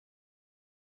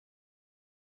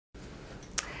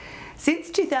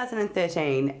Since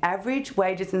 2013, average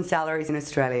wages and salaries in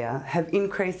Australia have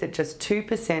increased at just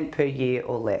 2% per year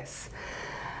or less.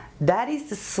 That is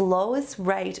the slowest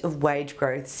rate of wage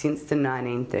growth since the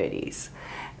 1930s.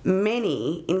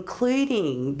 Many,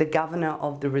 including the Governor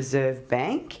of the Reserve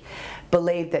Bank,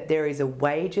 believe that there is a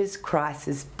wages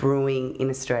crisis brewing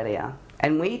in Australia,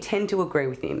 and we tend to agree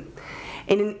with him.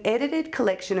 In an edited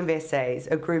collection of essays,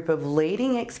 a group of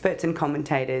leading experts and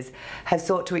commentators have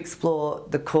sought to explore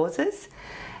the causes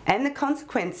and the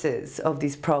consequences of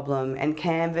this problem and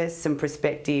canvass some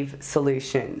prospective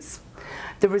solutions.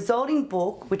 The resulting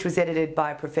book, which was edited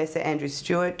by Professor Andrew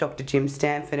Stewart, Dr Jim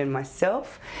Stanford and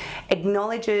myself,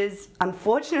 acknowledges,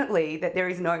 unfortunately, that there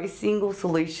is no single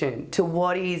solution to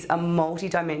what is a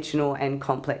multidimensional and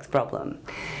complex problem.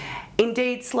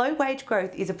 Indeed, slow wage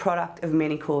growth is a product of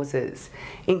many causes,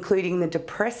 including the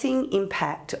depressing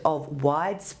impact of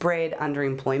widespread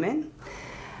underemployment,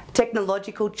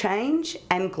 technological change,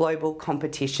 and global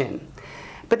competition.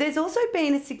 But there's also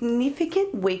been a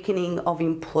significant weakening of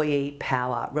employee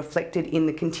power, reflected in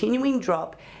the continuing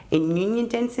drop in union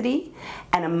density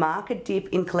and a marked dip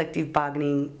in collective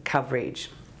bargaining coverage.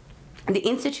 The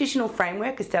institutional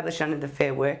framework established under the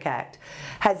Fair Work Act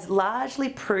has largely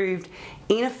proved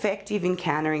ineffective in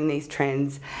countering these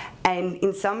trends and,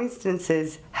 in some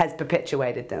instances, has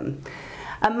perpetuated them.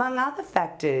 Among other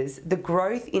factors, the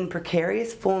growth in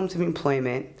precarious forms of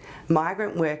employment,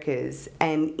 migrant workers,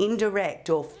 and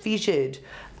indirect or fissured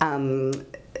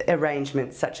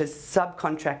arrangements such as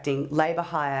subcontracting, labour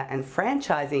hire and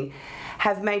franchising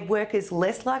have made workers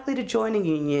less likely to join a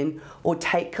union or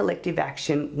take collective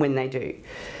action when they do.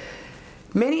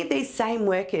 Many of these same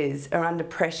workers are under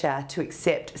pressure to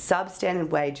accept substandard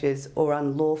wages or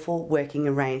unlawful working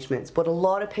arrangements. What a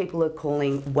lot of people are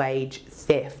calling wage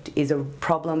theft is a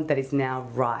problem that is now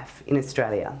rife in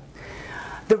Australia.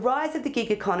 The rise of the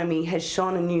gig economy has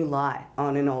shone a new light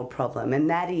on an old problem, and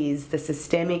that is the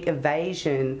systemic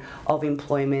evasion of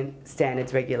employment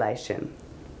standards regulation.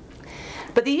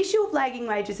 But the issue of lagging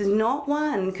wages is not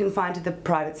one confined to the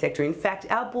private sector. In fact,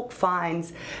 our book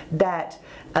finds that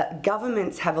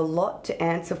governments have a lot to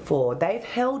answer for. They've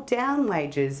held down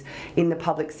wages in the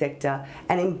public sector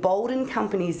and emboldened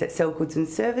companies that sell goods and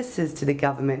services to the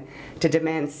government to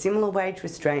demand similar wage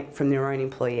restraint from their own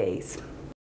employees.